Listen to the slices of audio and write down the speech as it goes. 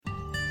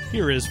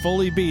Here is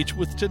Foley Beach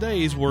with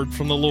today's Word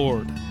from the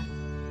Lord.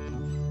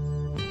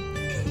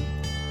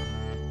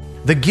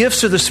 The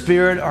gifts of the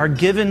Spirit are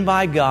given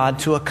by God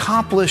to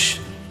accomplish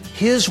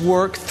His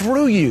work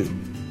through you.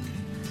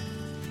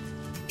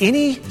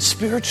 Any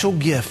spiritual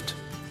gift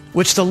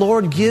which the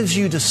Lord gives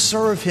you to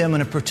serve Him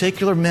in a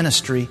particular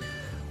ministry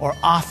or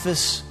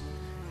office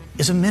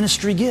is a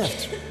ministry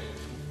gift.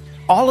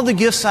 All of the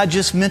gifts I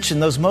just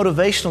mentioned, those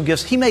motivational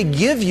gifts, He may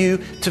give you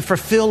to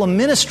fulfill a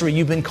ministry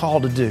you've been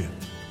called to do.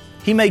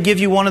 He may give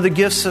you one of the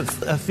gifts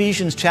of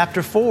Ephesians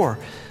chapter 4,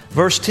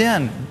 verse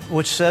 10,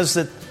 which says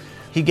that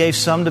He gave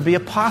some to be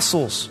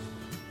apostles,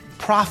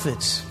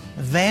 prophets,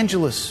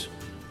 evangelists,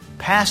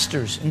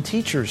 pastors, and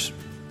teachers.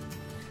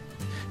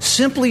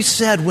 Simply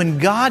said, when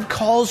God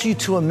calls you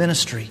to a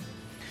ministry,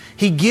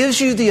 He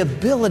gives you the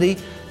ability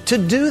to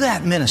do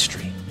that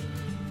ministry.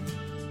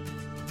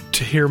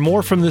 To hear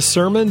more from this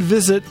sermon,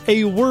 visit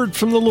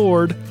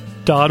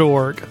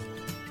awordfromthelord.org.